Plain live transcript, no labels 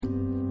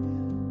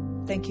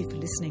Thank you for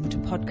listening to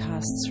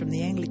podcasts from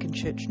the Anglican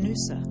Church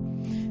Noosa.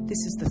 This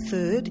is the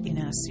third in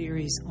our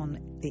series on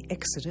the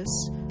Exodus,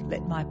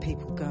 Let My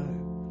People Go.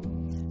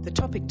 The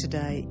topic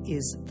today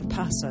is the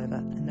Passover,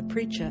 and the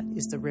preacher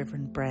is the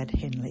Reverend Brad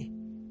Henley.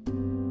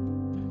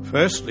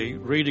 Firstly,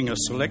 reading a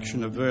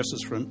selection of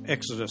verses from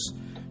Exodus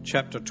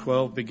chapter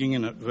 12,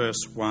 beginning at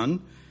verse 1,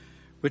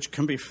 which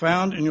can be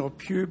found in your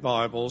pew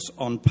Bibles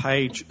on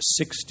page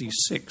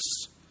 66.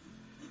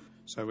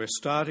 So we're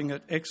starting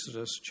at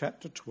Exodus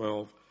chapter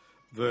 12,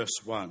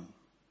 verse 1.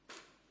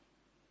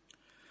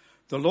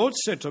 The Lord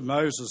said to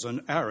Moses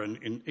and Aaron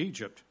in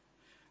Egypt,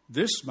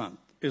 "This month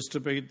is to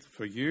be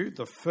for you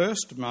the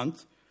first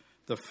month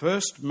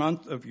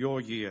of your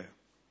year.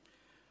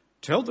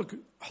 Tell the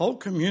whole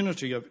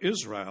community of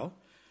Israel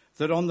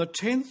that on the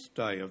 10th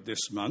day of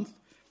this month,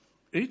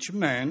 each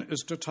man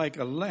is to take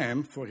a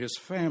lamb for his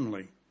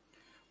family,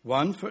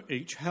 one for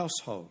each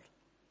household.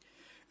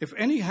 If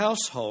any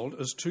household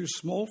is too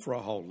small for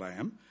a whole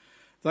lamb,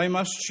 they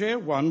must share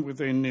one with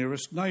their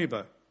nearest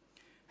neighbour,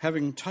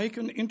 having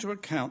taken into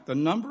account the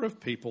number of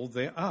people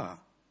there are.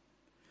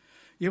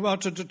 You are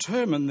to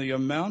determine the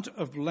amount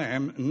of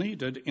lamb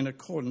needed in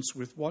accordance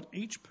with what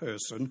each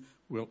person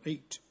will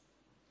eat.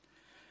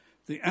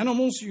 The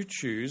animals you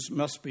choose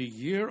must be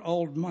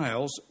year-old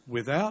males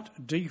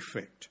without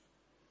defect,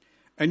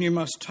 and you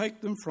must take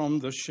them from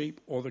the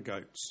sheep or the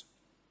goats.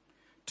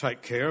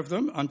 Take care of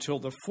them until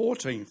the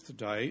 14th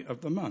day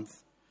of the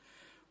month,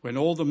 when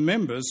all the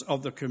members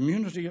of the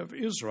community of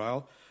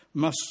Israel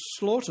must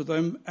slaughter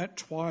them at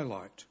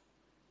twilight.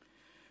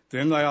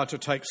 Then they are to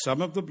take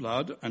some of the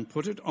blood and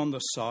put it on the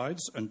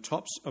sides and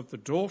tops of the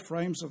door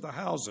frames of the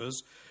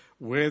houses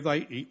where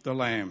they eat the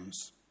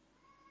lambs.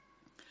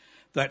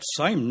 That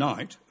same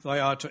night they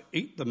are to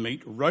eat the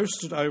meat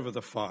roasted over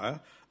the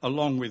fire,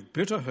 along with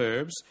bitter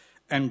herbs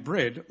and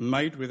bread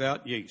made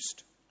without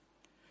yeast.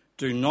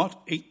 Do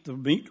not eat the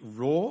meat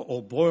raw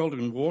or boiled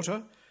in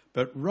water,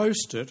 but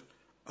roast it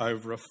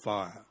over a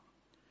fire,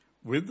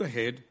 with the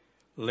head,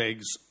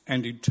 legs,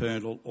 and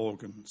internal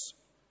organs.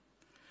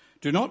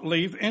 Do not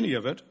leave any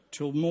of it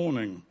till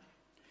morning.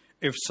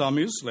 If some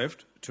is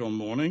left till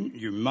morning,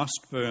 you must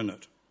burn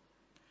it.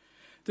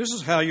 This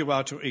is how you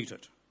are to eat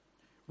it,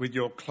 with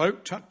your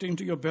cloak tucked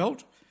into your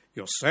belt,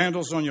 your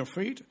sandals on your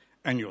feet,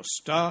 and your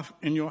staff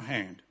in your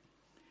hand.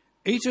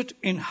 Eat it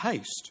in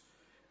haste.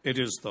 It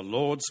is the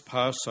Lord's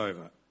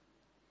Passover.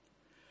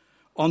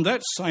 On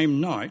that same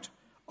night,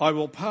 I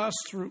will pass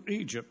through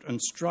Egypt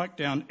and strike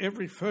down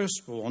every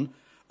firstborn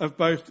of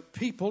both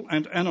people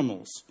and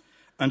animals,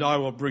 and I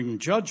will bring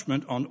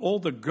judgment on all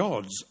the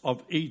gods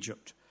of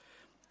Egypt.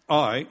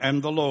 I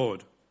am the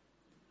Lord.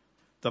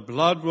 The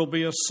blood will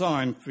be a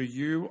sign for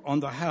you on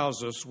the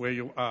houses where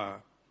you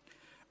are,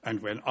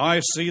 and when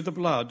I see the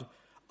blood,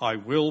 I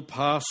will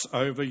pass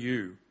over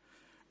you.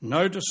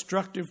 No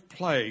destructive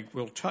plague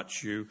will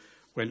touch you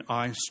when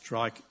I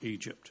strike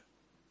Egypt."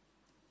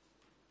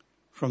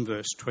 From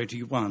verse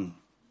 21.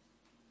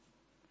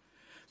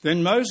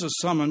 Then Moses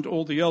summoned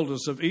all the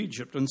elders of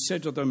Egypt and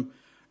said to them,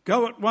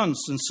 "Go at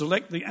once and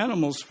select the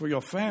animals for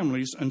your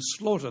families and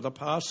slaughter the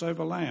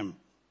Passover lamb.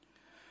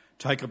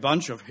 Take a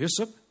bunch of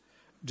hyssop,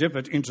 dip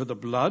it into the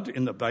blood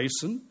in the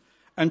basin,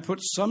 and put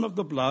some of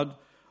the blood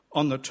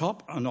on the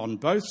top and on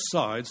both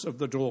sides of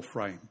the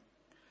doorframe.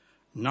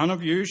 None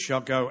of you shall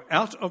go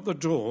out of the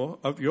door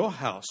of your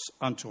house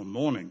until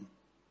morning.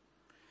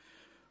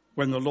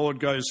 When the Lord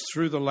goes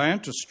through the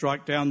land to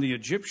strike down the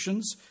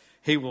Egyptians,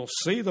 he will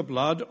see the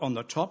blood on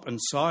the top and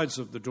sides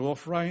of the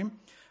doorframe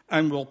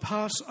and will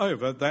pass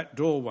over that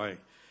doorway,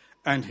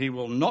 and he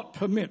will not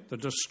permit the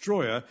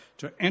destroyer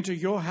to enter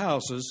your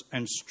houses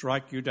and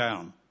strike you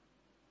down."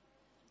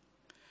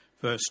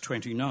 Verse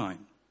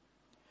 29.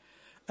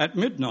 At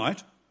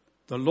midnight,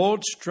 the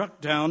Lord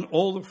struck down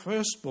all the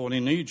firstborn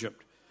in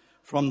Egypt,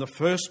 from the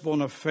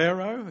firstborn of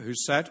Pharaoh, who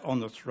sat on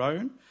the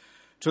throne,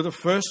 to the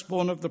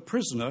firstborn of the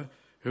prisoner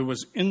who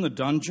was in the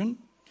dungeon,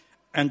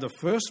 and the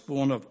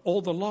firstborn of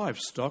all the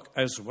livestock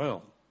as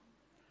well.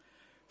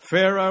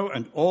 Pharaoh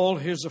and all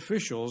his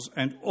officials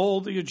and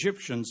all the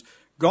Egyptians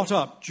got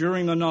up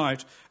during the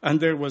night, and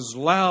there was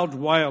loud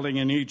wailing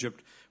in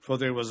Egypt, for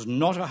there was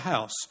not a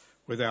house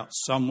without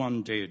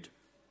someone dead.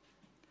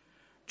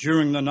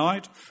 During the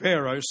night,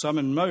 Pharaoh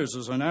summoned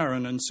Moses and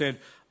Aaron and said,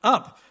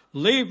 "Up,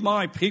 leave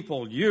my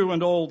people, you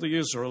and all the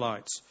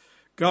Israelites.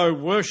 Go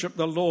worship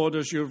the Lord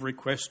as you have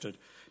requested.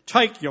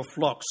 Take your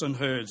flocks and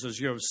herds as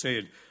you have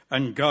said,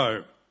 and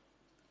go,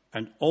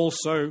 and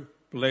also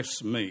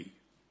bless me."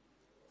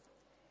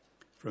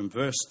 From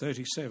verse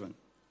 37.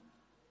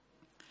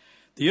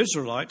 The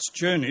Israelites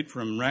journeyed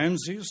from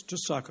Ramses to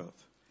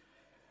Succoth.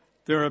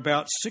 There are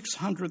about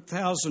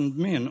 600,000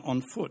 men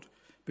on foot,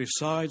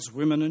 besides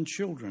women and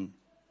children.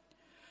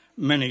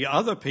 Many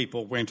other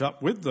people went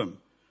up with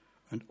them,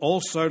 and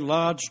also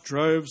large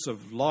droves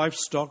of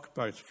livestock,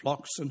 both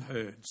flocks and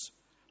herds.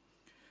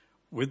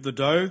 With the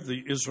dough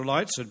the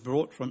Israelites had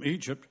brought from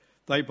Egypt,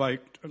 they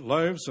baked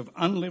loaves of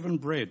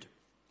unleavened bread.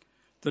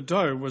 The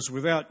dough was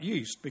without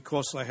yeast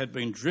because they had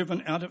been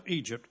driven out of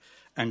Egypt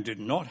and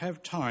did not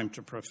have time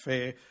to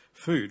prepare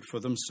food for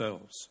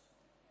themselves.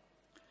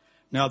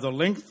 Now the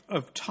length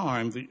of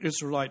time the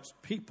Israelite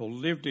people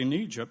lived in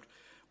Egypt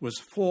was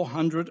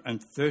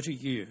 430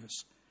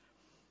 years.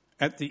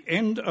 At the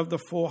end of the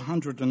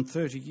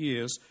 430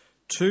 years,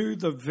 to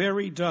the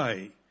very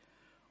day,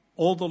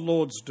 all the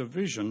Lord's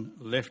division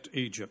left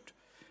Egypt,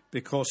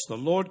 because the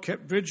Lord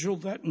kept vigil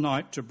that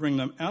night to bring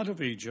them out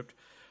of Egypt.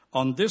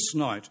 On this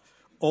night,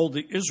 all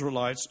the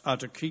Israelites are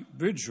to keep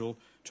vigil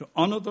to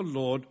honour the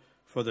Lord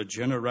for the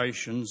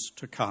generations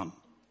to come.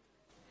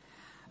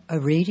 A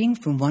reading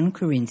from 1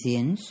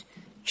 Corinthians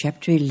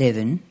chapter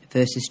 11,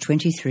 verses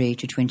 23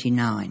 to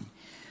 29,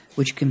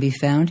 which can be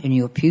found in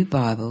your Pew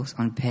Bibles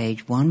on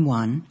page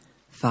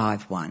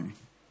 1151.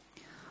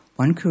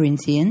 1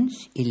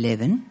 Corinthians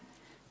 11,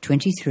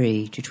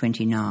 23 to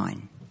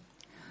 29.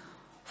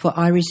 For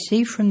I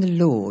received from the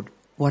Lord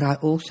what I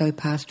also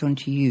passed on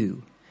to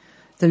you.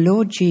 The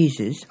Lord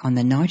Jesus, on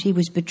the night he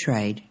was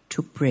betrayed,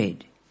 took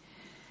bread.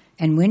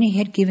 And when he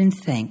had given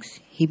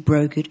thanks, he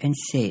broke it and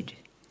said,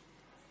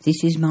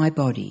 "This is my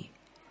body,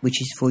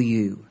 which is for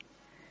you.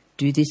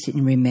 Do this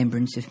in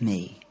remembrance of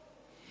me."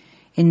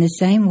 In the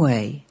same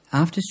way,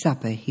 after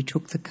supper, he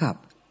took the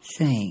cup,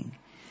 saying,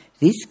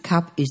 "This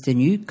cup is the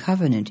new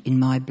covenant in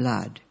my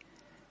blood.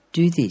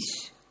 Do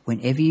this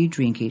whenever you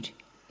drink it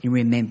in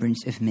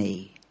remembrance of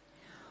me.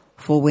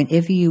 For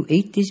whenever you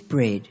eat this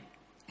bread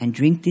and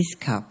drink this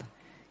cup,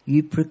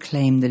 you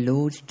proclaim the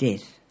Lord's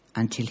death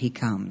until he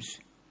comes.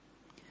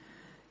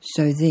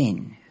 So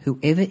then,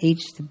 whoever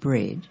eats the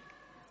bread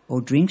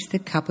or drinks the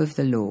cup of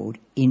the Lord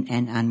in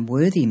an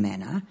unworthy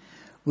manner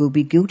will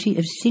be guilty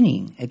of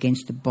sinning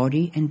against the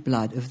body and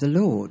blood of the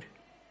Lord.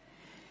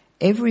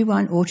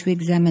 Everyone ought to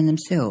examine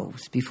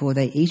themselves before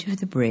they eat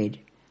of the bread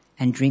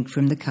and drink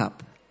from the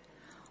cup.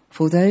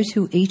 For those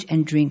who eat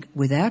and drink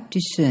without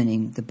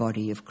discerning the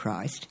body of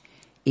Christ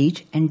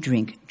eat and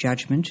drink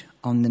judgment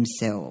on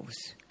themselves."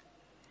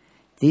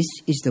 This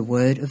is the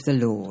word of the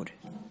Lord.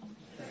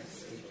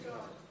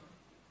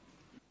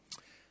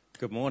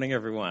 Good morning,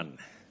 everyone.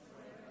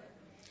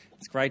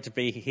 It's great to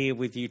be here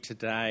with you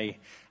today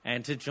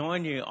and to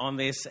join you on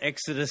this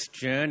Exodus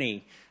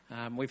journey.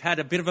 We've had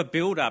a bit of a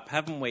build-up,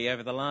 haven't we,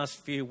 over the last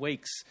few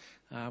weeks,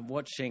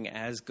 watching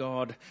as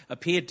God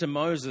appeared to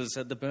Moses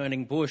at the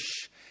burning bush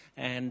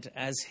and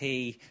as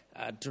he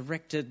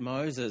directed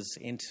Moses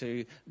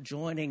into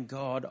joining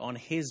God on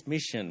his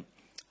mission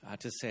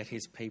to set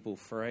his people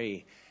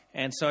free.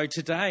 And so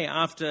today,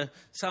 after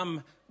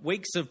some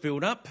weeks of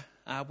build-up,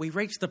 we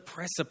reach the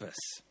precipice.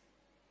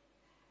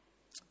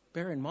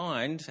 Bear in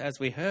mind,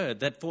 as we heard,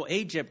 that for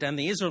Egypt and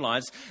the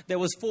Israelites, there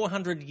was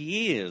 400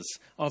 years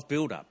of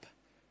build-up,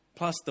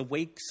 plus the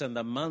weeks and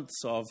the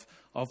months of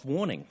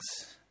warnings,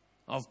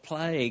 of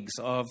plagues,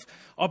 of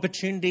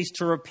opportunities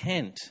to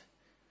repent,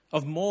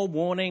 of more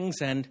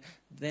warnings, and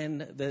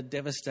then the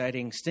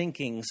devastating,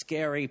 stinking,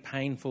 scary,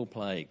 painful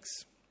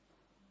plagues.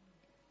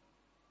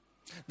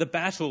 The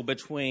battle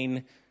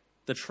between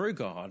the true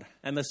God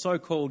and the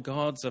so-called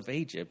gods of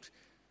Egypt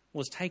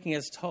was taking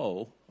its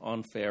toll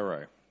on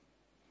Pharaoh.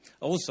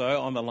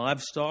 Also on the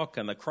livestock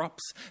and the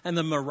crops and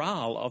the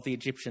morale of the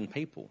Egyptian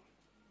people.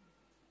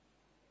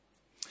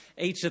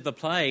 Each of the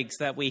plagues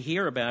that we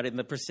hear about in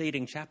the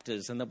preceding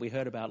chapters and that we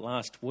heard about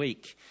last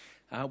week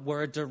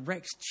were a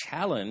direct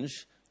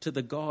challenge to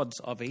the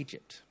gods of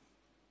Egypt.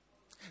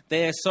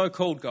 Their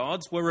so-called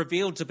gods were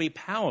revealed to be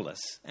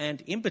powerless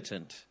and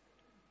impotent.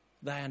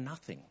 They are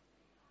nothing.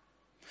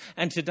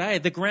 And today,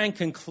 the grand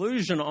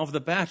conclusion of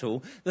the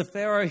battle, the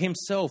Pharaoh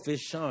himself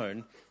is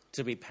shown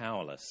to be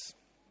powerless.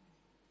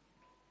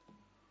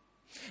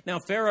 Now,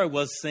 Pharaoh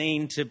was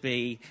seen to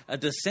be a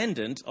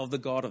descendant of the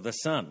god of the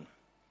sun,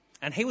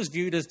 and he was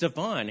viewed as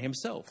divine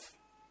himself.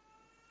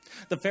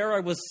 The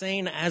Pharaoh was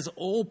seen as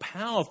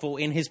all-powerful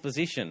in his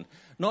position,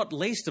 not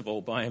least of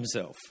all by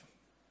himself.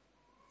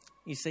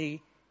 You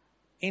see,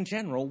 in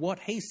general, what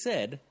he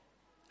said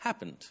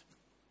happened.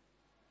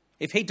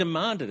 If he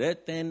demanded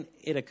it, then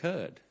it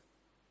occurred.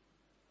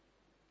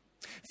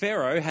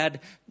 Pharaoh had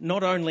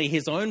not only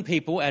his own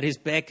people at his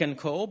beck and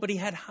call, but he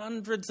had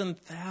hundreds and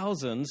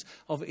thousands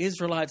of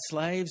Israelite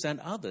slaves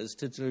and others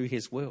to do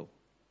his will.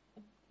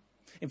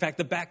 In fact,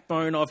 the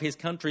backbone of his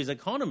country's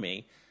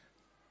economy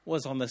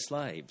was on the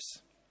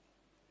slaves.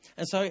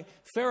 And so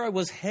Pharaoh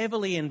was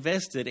heavily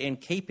invested in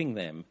keeping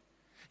them,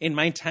 in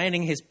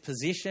maintaining his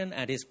position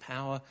and his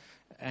power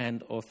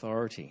and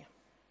authority.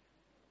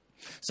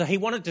 So he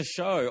wanted to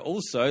show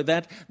also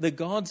that the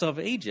gods of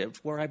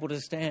Egypt were able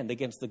to stand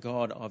against the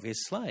God of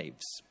his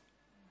slaves.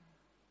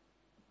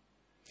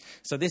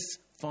 So this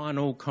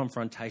final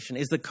confrontation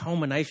is the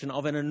culmination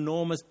of an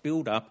enormous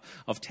build-up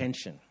of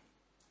tension.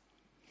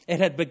 It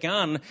had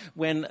begun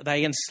when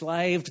they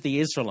enslaved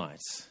the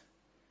Israelites,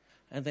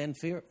 and then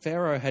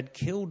Pharaoh had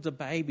killed the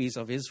babies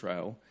of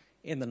Israel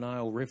in the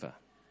Nile River.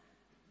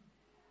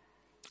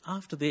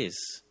 After this,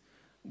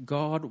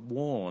 God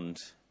warned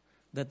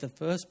that the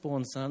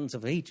firstborn sons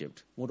of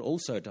Egypt would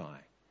also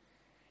die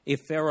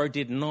if Pharaoh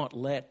did not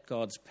let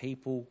God's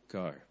people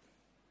go.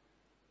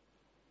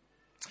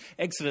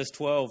 Exodus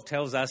 12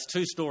 tells us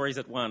two stories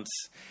at once.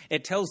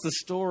 It tells the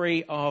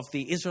story of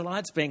the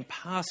Israelites being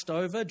passed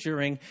over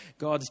during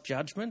God's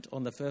judgment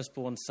on the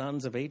firstborn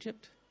sons of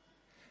Egypt.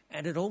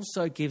 And it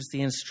also gives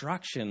the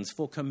instructions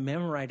for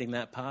commemorating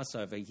that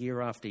Passover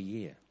year after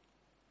year.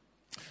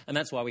 And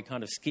that's why we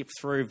kind of skip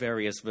through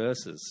various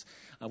verses.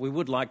 We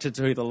would like to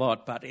do the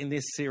lot, but in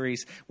this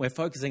series, we're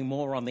focusing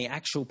more on the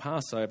actual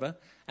Passover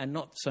and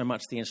not so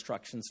much the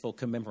instructions for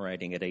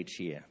commemorating it each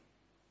year.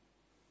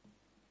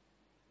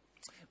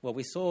 Well,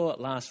 we saw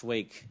last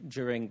week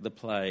during the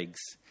plagues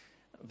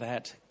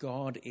that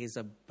God is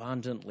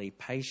abundantly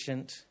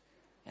patient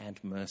and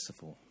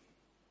merciful.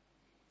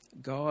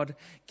 God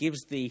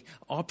gives the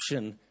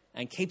option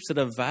and keeps it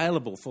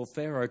available for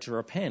Pharaoh to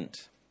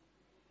repent.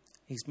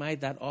 He's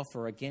made that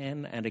offer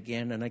again and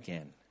again and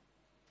again.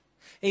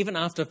 Even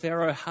after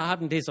Pharaoh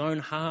hardened his own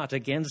heart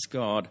against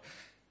God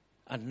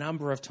a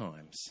number of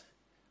times,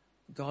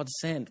 God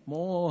sent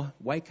more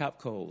wake-up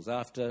calls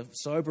after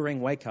sobering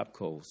wake-up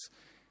calls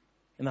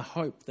in the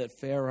hope that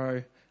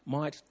Pharaoh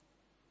might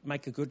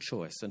make a good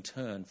choice and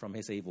turn from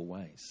his evil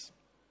ways.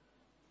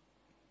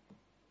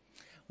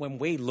 When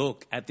we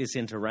look at this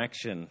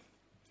interaction,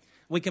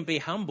 we can be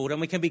humbled and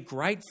we can be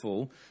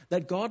grateful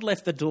that God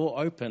left the door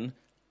open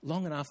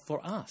long enough for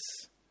us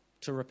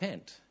to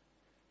repent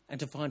and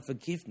to find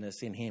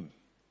forgiveness in him.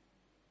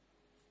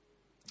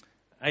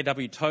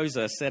 A.W.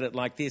 Tozer said it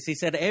like this. He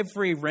said,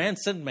 "Every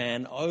ransomed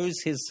man owes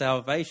his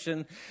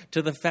salvation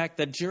to the fact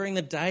that during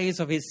the days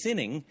of his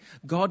sinning,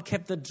 God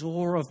kept the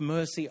door of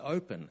mercy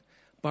open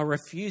by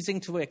refusing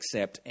to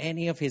accept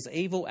any of his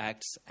evil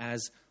acts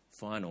as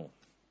final."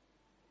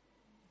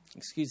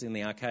 Excusing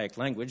the archaic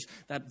language,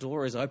 that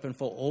door is open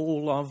for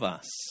all of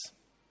us.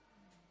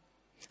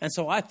 And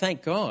so I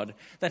thank God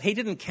that he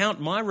didn't count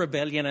my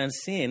rebellion and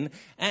sin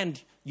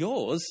and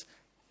yours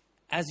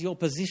as your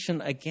position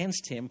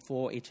against him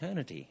for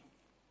eternity.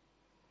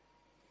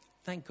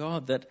 Thank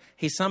God that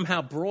he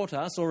somehow brought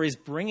us or is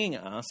bringing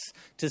us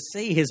to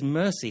see his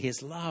mercy,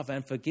 his love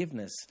and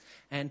forgiveness,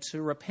 and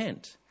to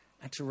repent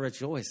and to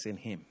rejoice in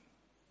him.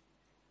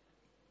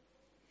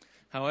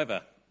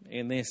 However,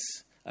 in this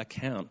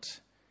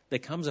account, there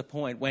comes a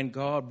point when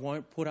God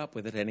won't put up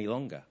with it any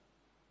longer.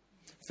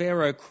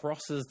 Pharaoh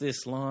crosses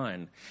this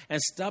line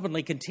and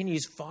stubbornly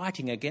continues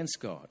fighting against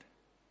God.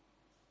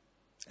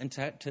 And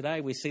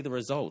today we see the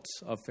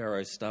results of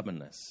Pharaoh's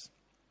stubbornness.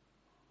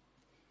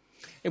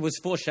 It was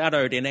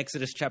foreshadowed in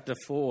Exodus chapter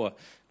 4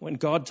 when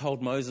God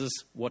told Moses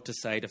what to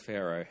say to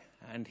Pharaoh.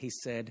 And he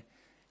said,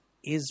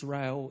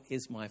 "Israel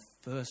is my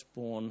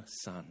firstborn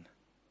son.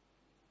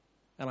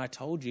 And I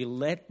told you,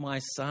 let my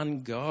son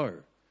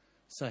go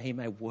so he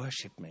may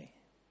worship me.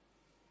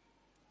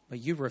 But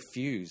you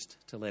refused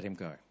to let him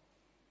go.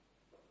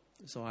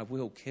 So I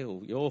will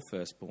kill your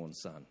firstborn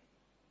son."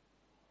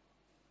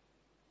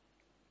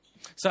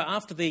 So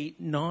after the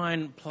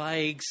 9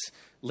 plagues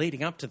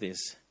leading up to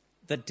this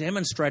that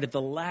demonstrated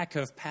the lack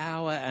of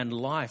power and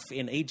life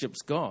in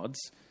Egypt's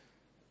gods,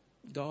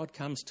 God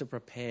comes to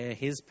prepare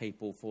his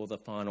people for the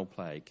final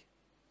plague.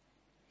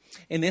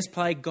 In this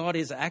plague, God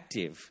is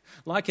active,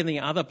 like in the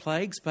other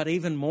plagues, but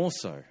even more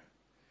so.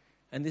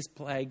 And this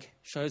plague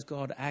shows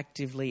God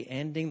actively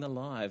ending the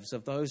lives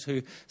of those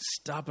who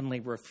stubbornly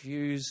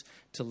refuse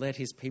to let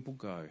his people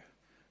go,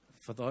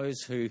 for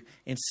those who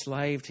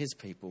enslaved his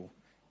people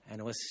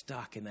and were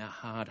stuck in their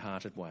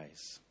hard-hearted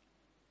ways.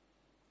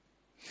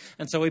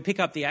 And so we pick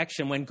up the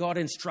action when God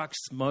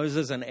instructs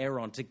Moses and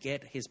Aaron to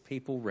get his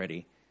people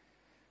ready.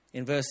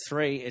 In verse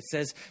 3, it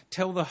says,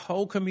 "Tell the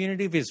whole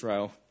community of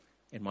Israel,"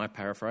 in my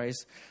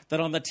paraphrase, "that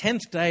on the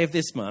 10th day of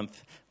this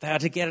month, they are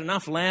to get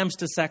enough lambs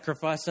to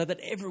sacrifice so that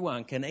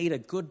everyone can eat a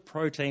good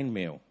protein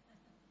meal."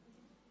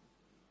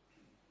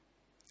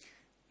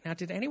 Now,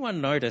 did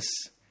anyone notice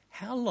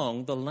how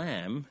long the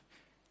lamb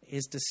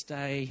is to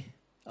stay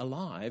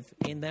alive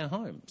in their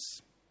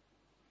homes?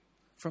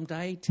 From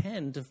day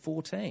 10 to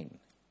 14.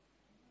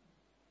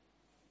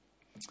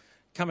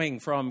 Coming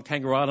from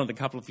Kangaroo Island a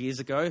couple of years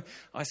ago,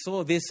 I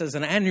saw this as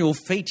an annual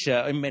feature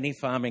in many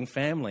farming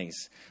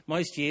families.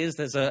 Most years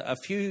there's a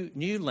few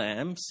new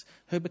lambs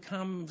who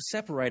become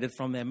separated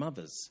from their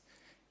mothers.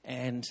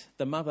 And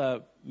the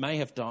mother may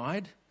have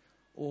died,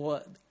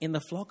 or in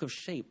the flock of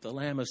sheep, the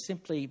lamb has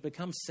simply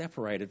become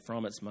separated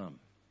from its mum.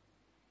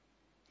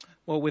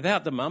 Well,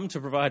 without the mum to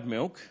provide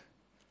milk,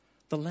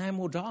 the lamb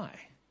will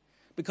die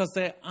because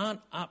they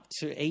aren't up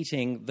to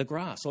eating the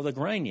grass or the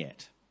grain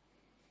yet.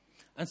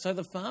 And so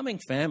the farming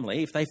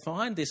family, if they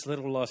find this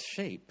little lost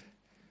sheep,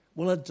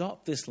 will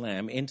adopt this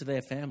lamb into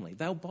their family.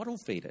 They'll bottle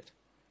feed it.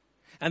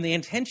 And the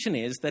intention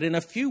is that in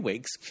a few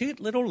weeks,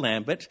 cute little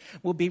Lambert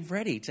will be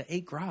ready to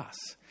eat grass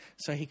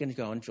so he can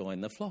go and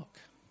join the flock.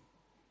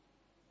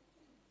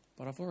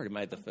 But I've already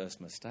made the first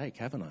mistake,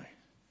 haven't I?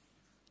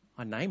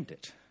 I named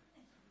it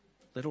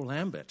Little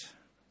Lambert.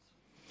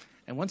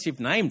 And once you've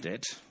named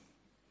it,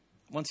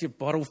 once you've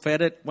bottle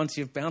fed it, once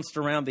you've bounced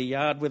around the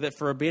yard with it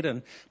for a bit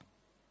and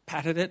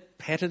patted it,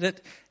 petted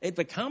it, it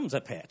becomes a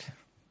pet.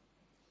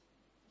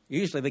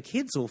 Usually the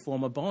kids will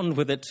form a bond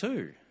with it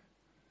too.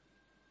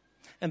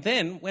 And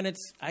then when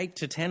it's 8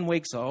 to 10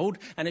 weeks old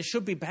and it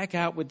should be back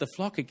out with the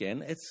flock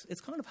again,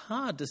 it's kind of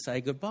hard to say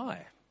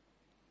goodbye.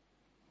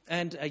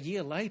 And a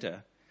year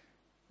later,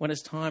 when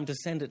it's time to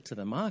send it to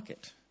the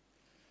market,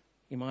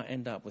 you might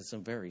end up with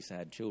some very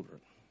sad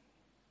children.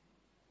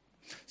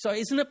 So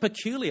isn't it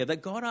peculiar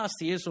that God asked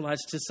the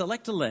Israelites to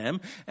select a lamb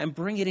and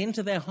bring it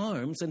into their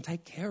homes and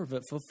take care of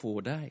it for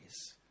 4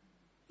 days?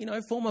 You know,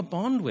 form a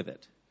bond with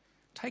it.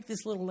 Take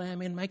this little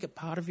lamb in, make it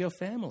part of your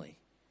family.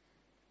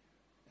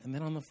 And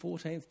then on the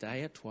 14th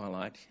day at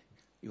twilight,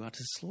 you are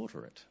to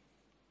slaughter it.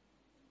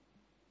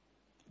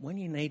 When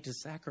you need to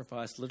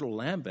sacrifice little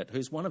Lambert,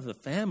 who's one of the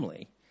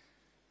family,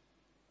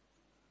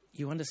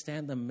 you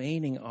understand the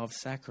meaning of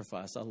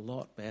sacrifice a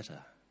lot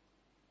better.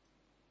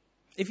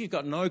 If you've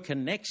got no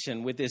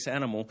connection with this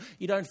animal,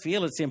 you don't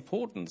feel its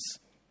importance.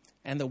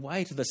 And the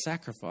weight of the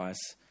sacrifice,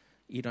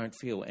 you don't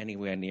feel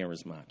anywhere near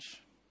as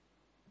much.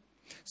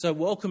 So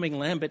welcoming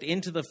Lambert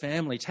into the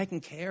family, taking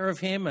care of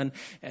him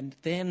and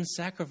then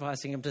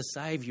sacrificing him to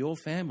save your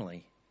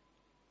family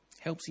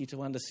helps you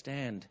to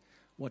understand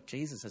what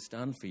Jesus has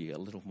done for you a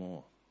little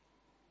more.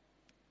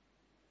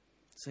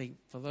 See,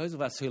 for those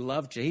of us who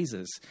love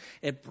Jesus,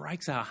 it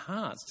breaks our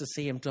hearts to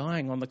see him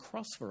dying on the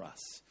cross for us.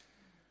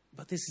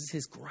 But this is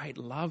his great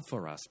love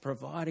for us,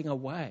 providing a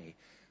way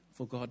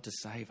for God to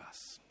save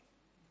us.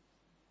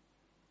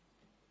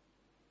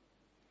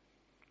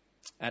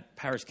 At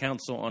Parish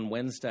Council on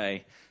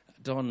Wednesday,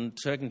 Don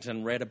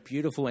Turkington read a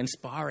beautiful,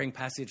 inspiring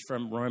passage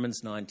from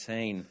Romans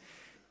 19.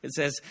 It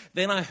says,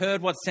 "Then I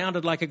heard what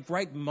sounded like a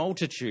great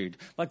multitude,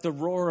 like the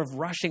roar of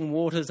rushing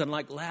waters and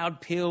like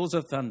loud peals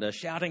of thunder,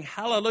 shouting,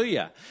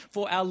 'Hallelujah!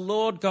 For our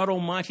Lord God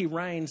Almighty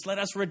reigns. Let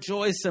us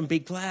rejoice and be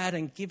glad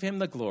and give him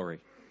the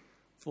glory.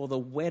 For the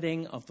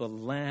wedding of the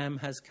Lamb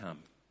has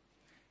come,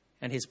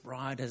 and his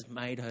bride has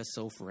made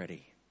herself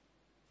ready.'"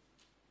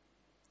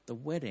 The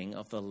wedding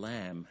of the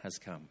Lamb has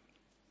come.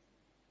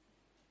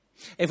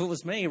 If it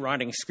was me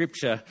writing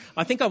scripture,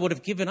 I think I would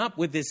have given up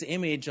with this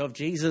image of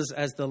Jesus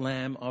as the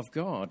Lamb of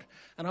God.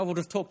 And I would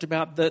have talked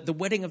about the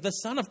wedding of the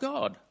Son of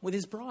God with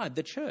his bride,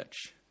 the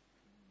church.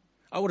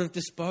 I would have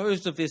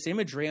disposed of this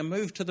imagery and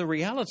moved to the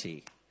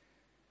reality.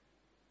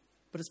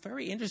 But it's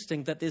very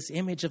interesting that this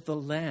image of the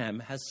Lamb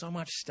has so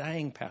much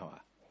staying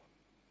power.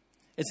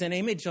 It's an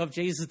image of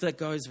Jesus that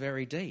goes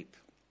very deep.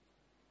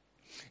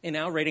 In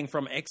our reading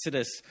from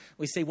Exodus,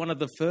 we see one of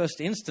the first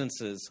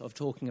instances of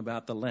talking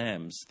about the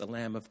lambs, the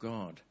Lamb of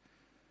God.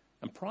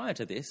 And prior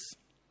to this,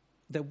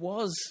 there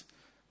was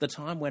the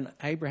time when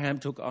Abraham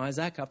took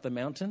Isaac up the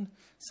mountain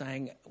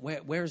saying,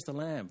 where is the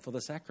lamb for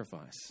the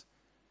sacrifice?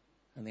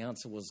 And the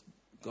answer was,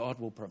 God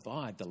will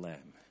provide the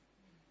lamb.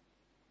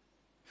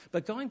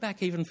 But going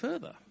back even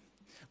further,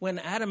 when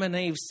Adam and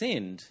Eve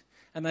sinned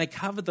and they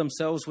covered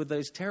themselves with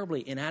those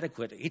terribly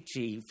inadequate,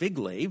 itchy fig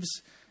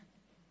leaves,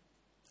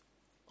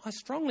 I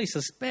strongly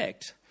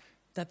suspect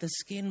that the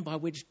skin by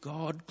which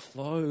God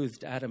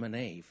clothed Adam and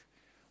Eve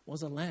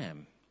was a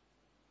lamb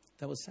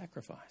that was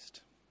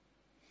sacrificed.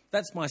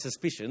 That's my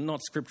suspicion,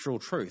 not scriptural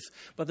truth.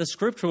 But the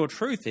scriptural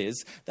truth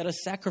is that a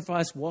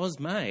sacrifice was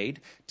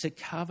made to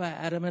cover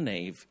Adam and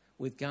Eve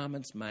with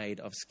garments made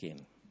of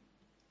skin.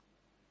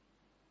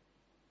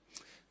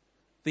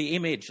 The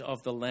image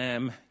of the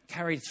lamb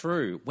carried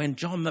through when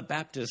John the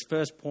Baptist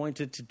first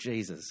pointed to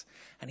Jesus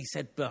and he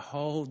said,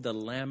 "Behold the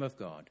Lamb of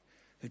God,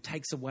 who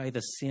takes away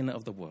the sin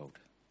of the world."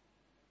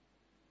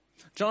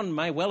 John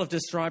may well have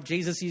described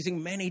Jesus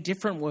using many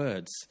different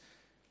words.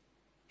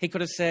 He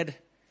could have said,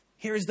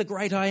 "Here is the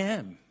great I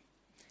am.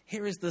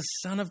 Here is the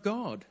Son of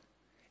God.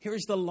 Here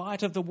is the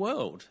light of the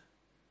world."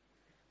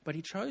 But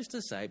he chose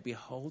to say,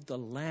 "Behold the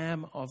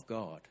Lamb of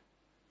God,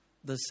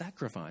 the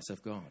sacrifice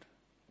of God."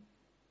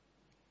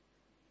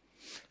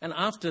 And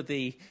after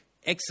the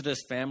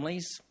Exodus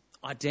families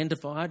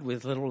identified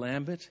with little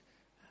Lambert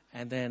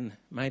and then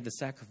made the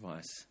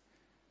sacrifice,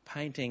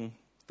 painting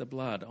the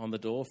blood on the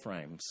door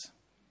frames,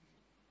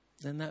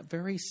 then that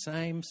very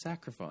same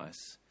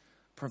sacrifice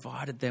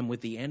provided them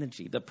with the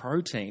energy, the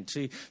protein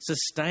to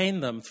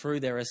sustain them through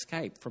their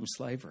escape from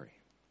slavery.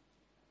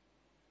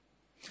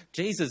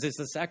 Jesus is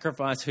the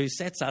sacrifice who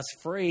sets us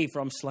free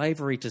from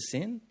slavery to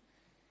sin,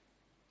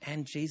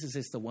 and Jesus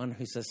is the one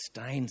who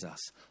sustains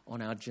us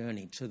on our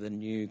journey to the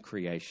new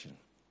creation.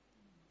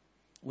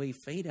 We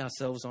feed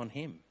ourselves on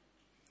him.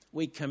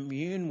 We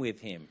commune with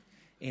him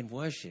in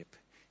worship,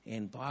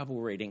 in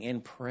Bible reading,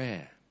 in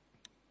prayer.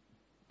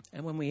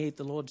 And when we eat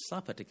the Lord's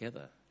Supper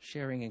together,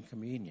 sharing in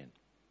communion.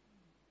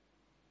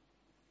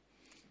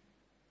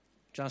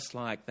 Just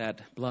like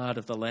that blood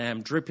of the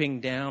Lamb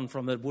dripping down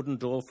from the wooden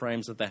door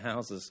frames of the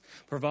houses,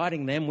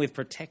 providing them with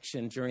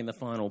protection during the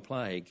final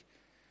plague,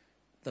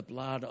 the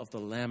blood of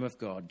the Lamb of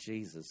God,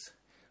 Jesus,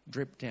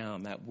 dripped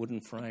down that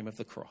wooden frame of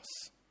the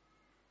cross.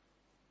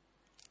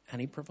 And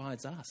he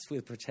provides us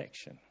with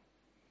protection.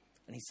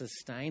 And he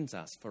sustains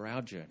us for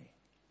our journey.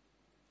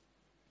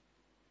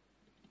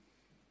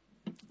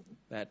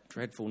 That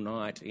dreadful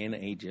night in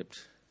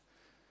Egypt,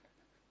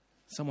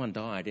 someone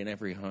died in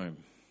every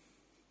home.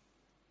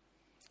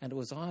 And it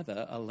was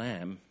either a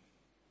lamb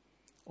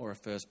or a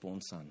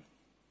firstborn son.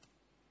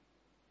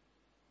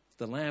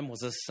 The lamb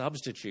was a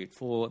substitute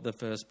for the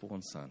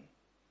firstborn son.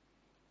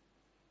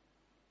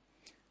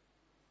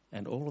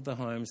 And all of the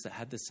homes that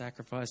had the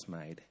sacrifice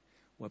made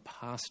were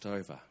passed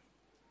over.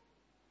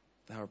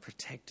 They were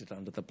protected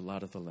under the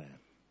blood of the lamb.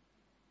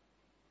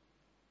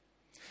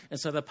 And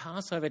so the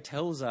Passover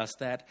tells us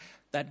that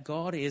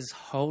God is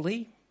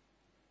holy,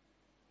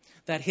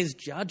 that his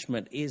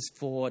judgment is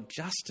for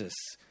justice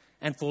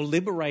and for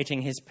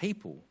liberating his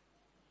people,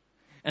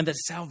 and that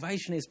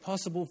salvation is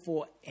possible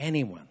for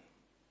anyone.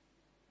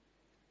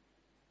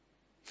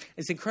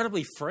 It's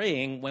incredibly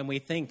freeing when we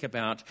think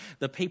about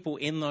the people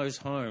in those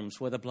homes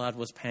where the blood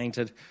was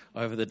painted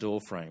over the door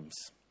frames.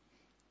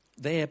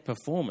 Their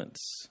performance,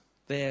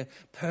 their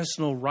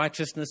personal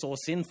righteousness or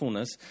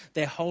sinfulness,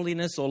 their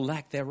holiness or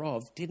lack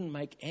thereof didn't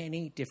make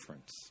any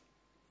difference.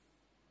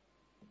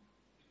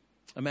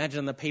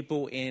 Imagine the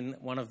people in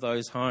one of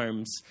those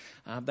homes.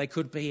 They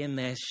could be in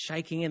there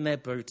shaking in their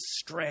boots,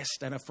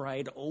 stressed and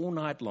afraid all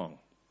night long.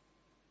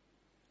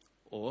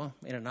 Or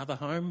in another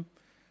home,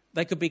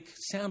 they could be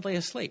soundly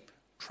asleep,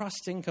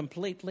 trusting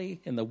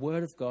completely in the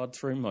word of God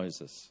through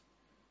Moses.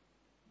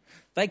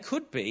 They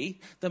could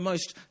be the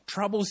most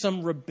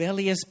troublesome,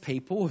 rebellious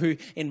people who,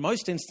 in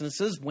most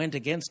instances, went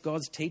against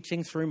God's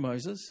teaching through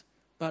Moses,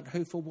 but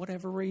who, for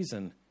whatever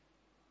reason,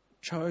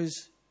 chose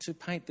to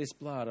paint this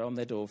blood on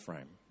their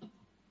doorframe.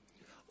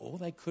 Or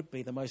they could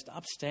be the most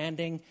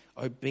upstanding,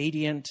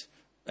 obedient,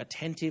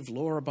 attentive,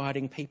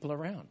 law-abiding people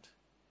around.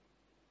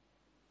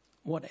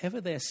 Whatever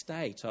their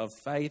state of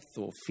faith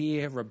or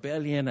fear,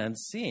 rebellion and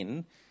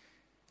sin,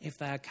 if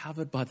they are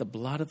covered by the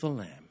blood of the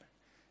Lamb,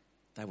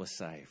 they were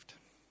saved.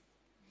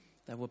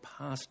 They were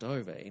passed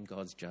over in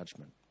God's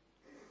judgment.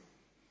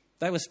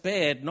 They were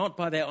spared not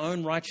by their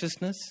own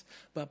righteousness,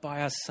 but by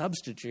a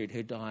substitute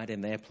who died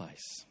in their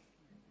place.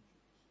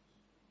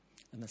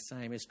 And the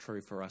same is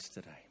true for us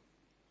today.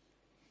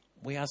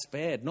 We are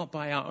spared not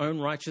by our own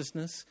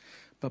righteousness,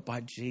 but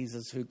by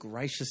Jesus who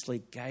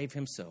graciously gave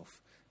himself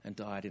and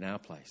died in our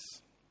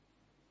place.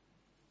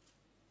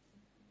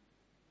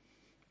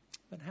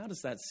 But how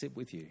does that sit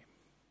with you?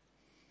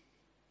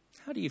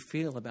 How do you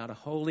feel about a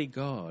holy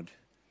God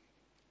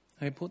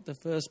who put the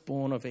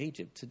firstborn of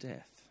Egypt to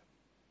death?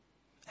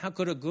 How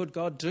could a good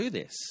God do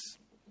this?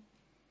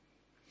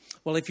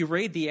 Well, if you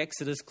read the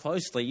Exodus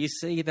closely, you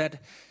see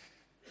that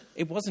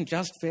it wasn't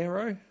just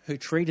Pharaoh who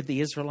treated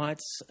the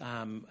Israelites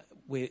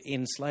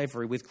in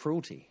slavery with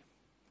cruelty.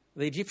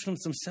 The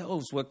Egyptians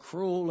themselves were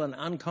cruel and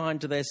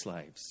unkind to their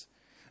slaves.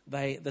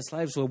 The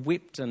slaves were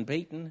whipped and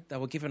beaten. They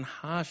were given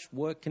harsh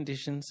work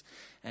conditions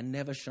and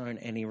never shown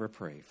any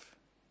reprieve.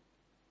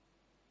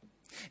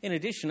 In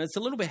addition, it's a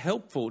little bit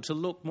helpful to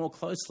look more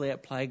closely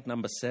at plague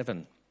number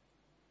 7.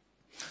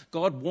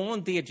 God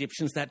warned the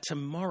Egyptians that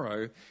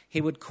tomorrow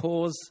he would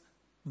cause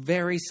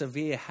very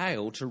severe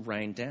hail to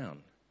rain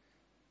down.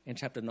 In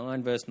chapter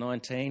 9, verse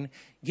 19,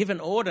 give an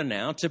order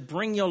now to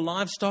bring your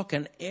livestock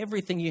and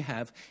everything you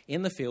have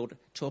in the field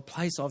to a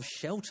place of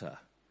shelter,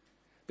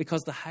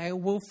 because the hail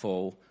will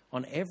fall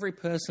on every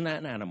person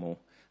and animal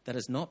that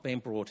has not been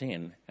brought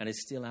in and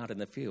is still out in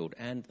the field,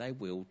 and they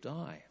will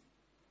die.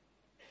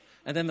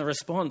 And then the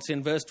response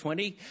in verse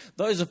 20,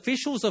 those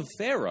officials of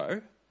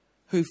Pharaoh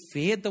who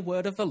feared the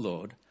word of the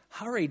Lord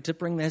hurried to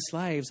bring their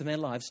slaves and their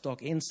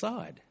livestock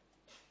inside.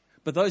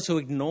 But those who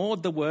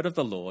ignored the word of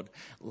the Lord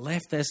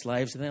left their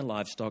slaves and their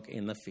livestock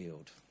in the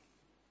field.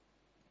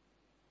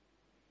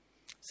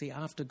 See,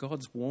 after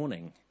God's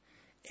warning,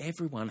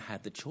 everyone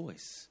had the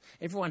choice.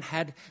 Everyone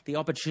had the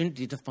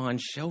opportunity to find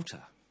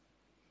shelter.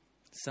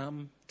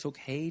 Some took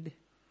heed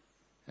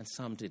and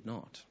some did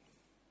not.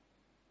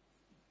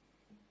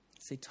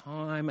 See,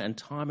 time and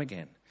time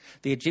again,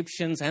 the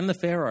Egyptians and the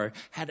Pharaoh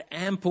had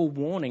ample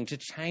warning to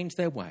change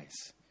their ways,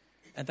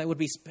 and they would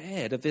be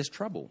spared of this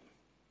trouble.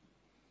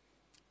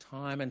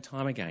 Time and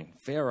time again,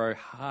 Pharaoh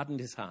hardened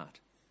his heart.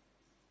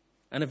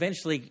 And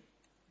eventually,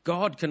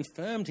 God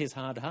confirmed his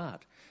hard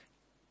heart,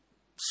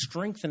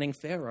 strengthening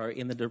Pharaoh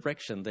in the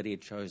direction that he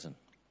had chosen.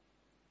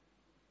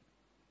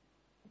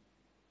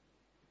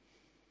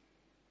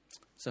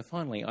 So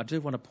finally, I do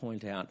want to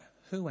point out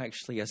who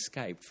actually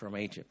escaped from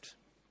Egypt.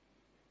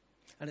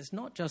 And it's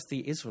not just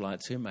the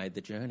Israelites who made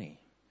the journey.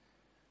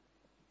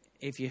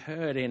 If you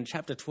heard in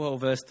chapter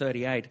 12, verse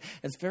 38,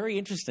 it's very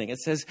interesting. It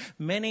says,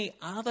 many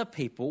other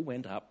people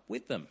went up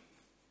with them.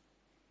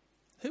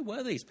 Who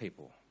were these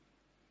people?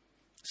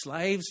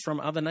 Slaves from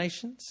other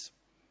nations?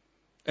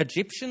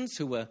 Egyptians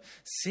who were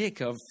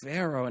sick of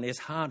Pharaoh and his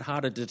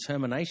hard-hearted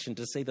determination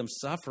to see them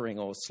suffering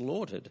or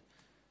slaughtered?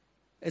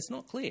 It's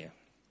not clear.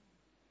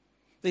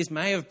 These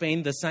may have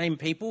been the same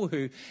people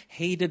who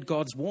heeded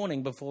God's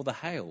warning before the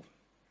hail,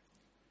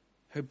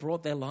 who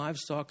brought their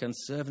livestock and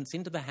servants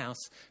into the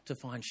house to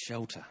find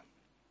shelter.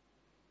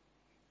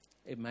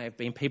 It may have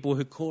been people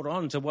who caught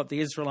on to what the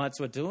Israelites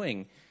were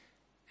doing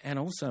and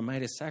also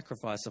made a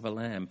sacrifice of a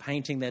lamb,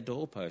 painting their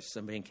doorposts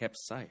and being kept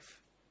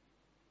safe.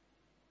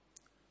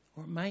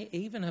 Or it may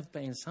even have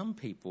been some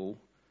people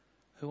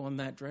who on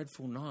that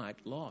dreadful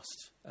night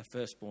lost a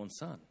firstborn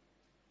son.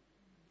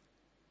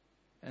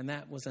 And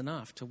that was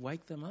enough to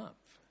wake them up.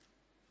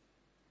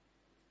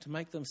 to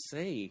make them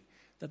see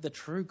that the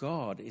true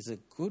God is a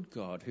good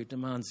God who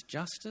demands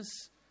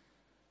justice,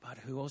 but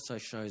who also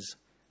shows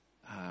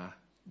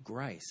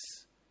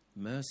grace,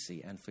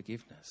 mercy, and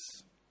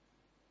forgiveness.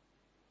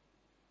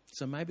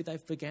 So maybe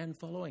they've began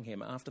following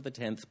him after the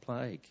 10th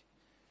plague.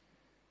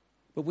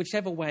 But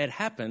whichever way it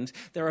happened,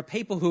 there are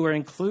people who are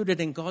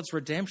included in God's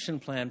redemption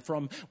plan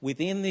from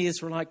within the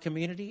Israelite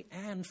community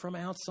and from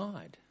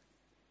outside.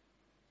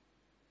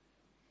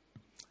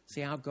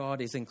 See, our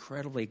God is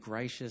incredibly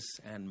gracious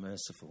and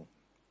merciful.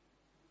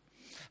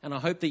 And I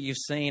hope that you've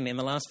seen in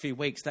the last few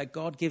weeks that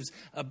God gives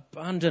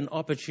abundant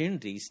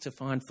opportunities to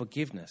find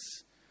forgiveness,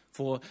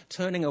 for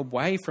turning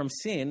away from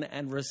sin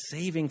and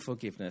receiving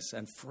forgiveness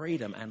and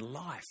freedom and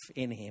life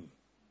in him.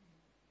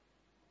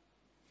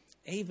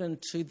 Even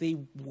to the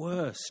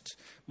worst,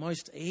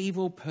 most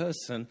evil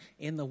person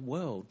in the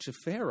world, to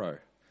Pharaoh,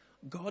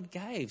 God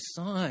gave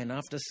sign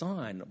after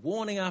sign,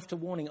 warning after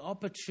warning,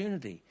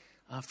 opportunity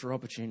after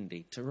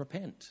opportunity to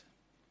repent.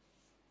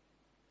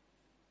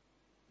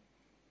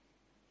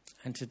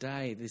 And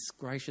today, this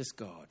gracious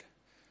God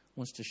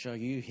wants to show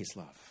you his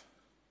love.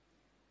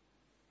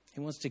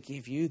 He wants to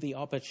give you the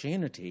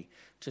opportunity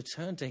to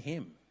turn to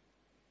him,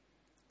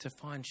 to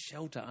find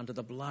shelter under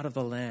the blood of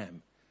the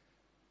Lamb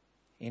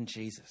in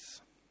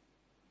Jesus.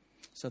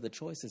 So the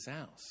choice is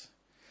ours.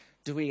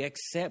 Do we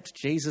accept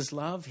Jesus'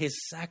 love, his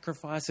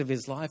sacrifice of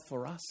his life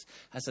for us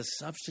as a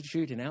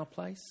substitute in our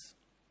place?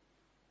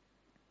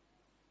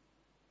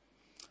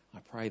 I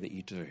pray that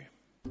you do.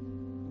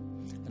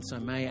 And so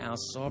may our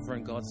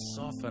sovereign God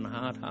soften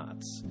hard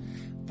hearts,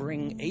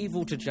 bring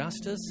evil to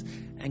justice,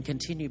 and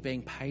continue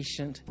being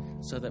patient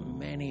so that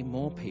many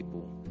more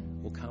people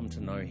will come to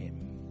know him.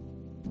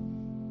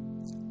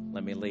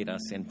 Let me lead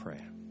us in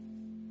prayer.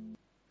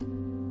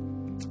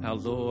 Our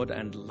Lord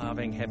and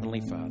loving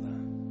Heavenly Father,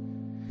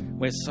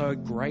 we're so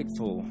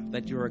grateful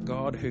that you're a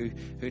God who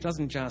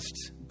doesn't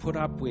just put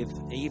up with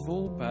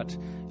evil, but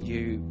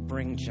you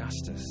bring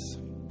justice.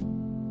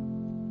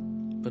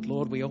 But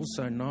Lord, we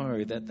also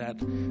know that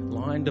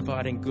line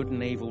dividing good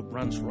and evil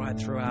runs right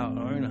through our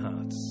own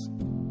hearts.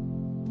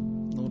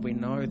 Lord, we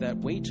know that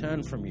we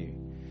turn from you.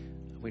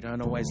 We don't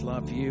always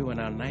love you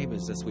and our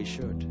neighbours as we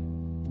should.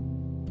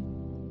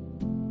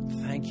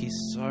 Thank you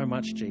so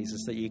much,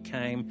 Jesus, that you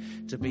came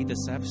to be the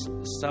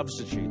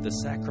substitute, the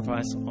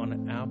sacrifice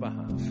on our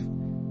behalf,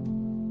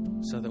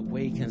 so that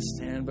we can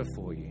stand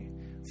before you,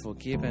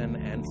 forgiven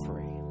and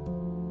free.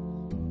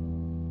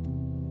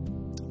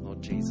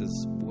 Lord Jesus,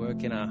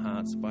 work in our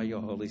hearts by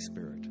your Holy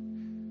Spirit.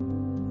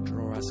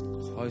 Draw us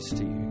close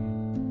to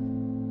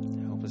you.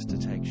 Help us to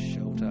take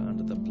shelter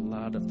under the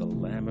blood of the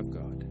Lamb of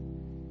God.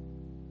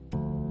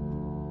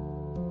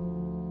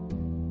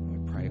 We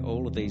pray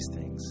all of these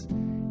things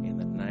in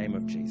the name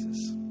of Jesus.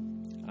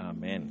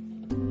 Amen.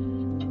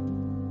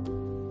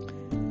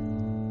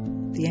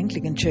 The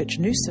Anglican Church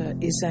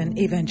Noosa is an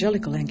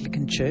evangelical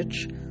Anglican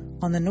church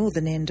on the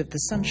northern end of the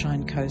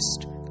Sunshine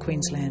Coast,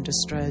 Queensland,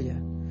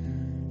 Australia.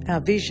 Our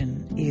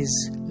vision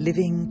is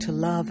living to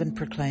love and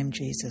proclaim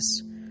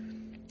Jesus.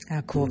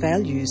 Our core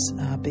values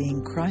are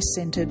being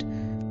Christ-centred,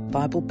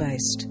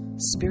 Bible-based,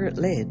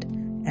 Spirit-led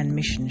and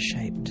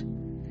mission-shaped.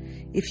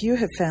 If you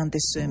have found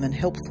this sermon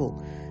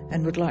helpful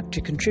and would like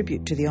to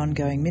contribute to the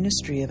ongoing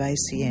ministry of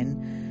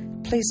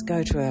ACN, please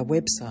go to our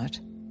website,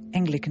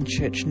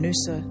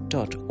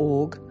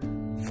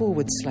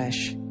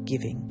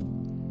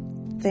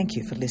 anglicanchurchnoosa.org/giving. Thank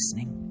you for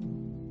listening.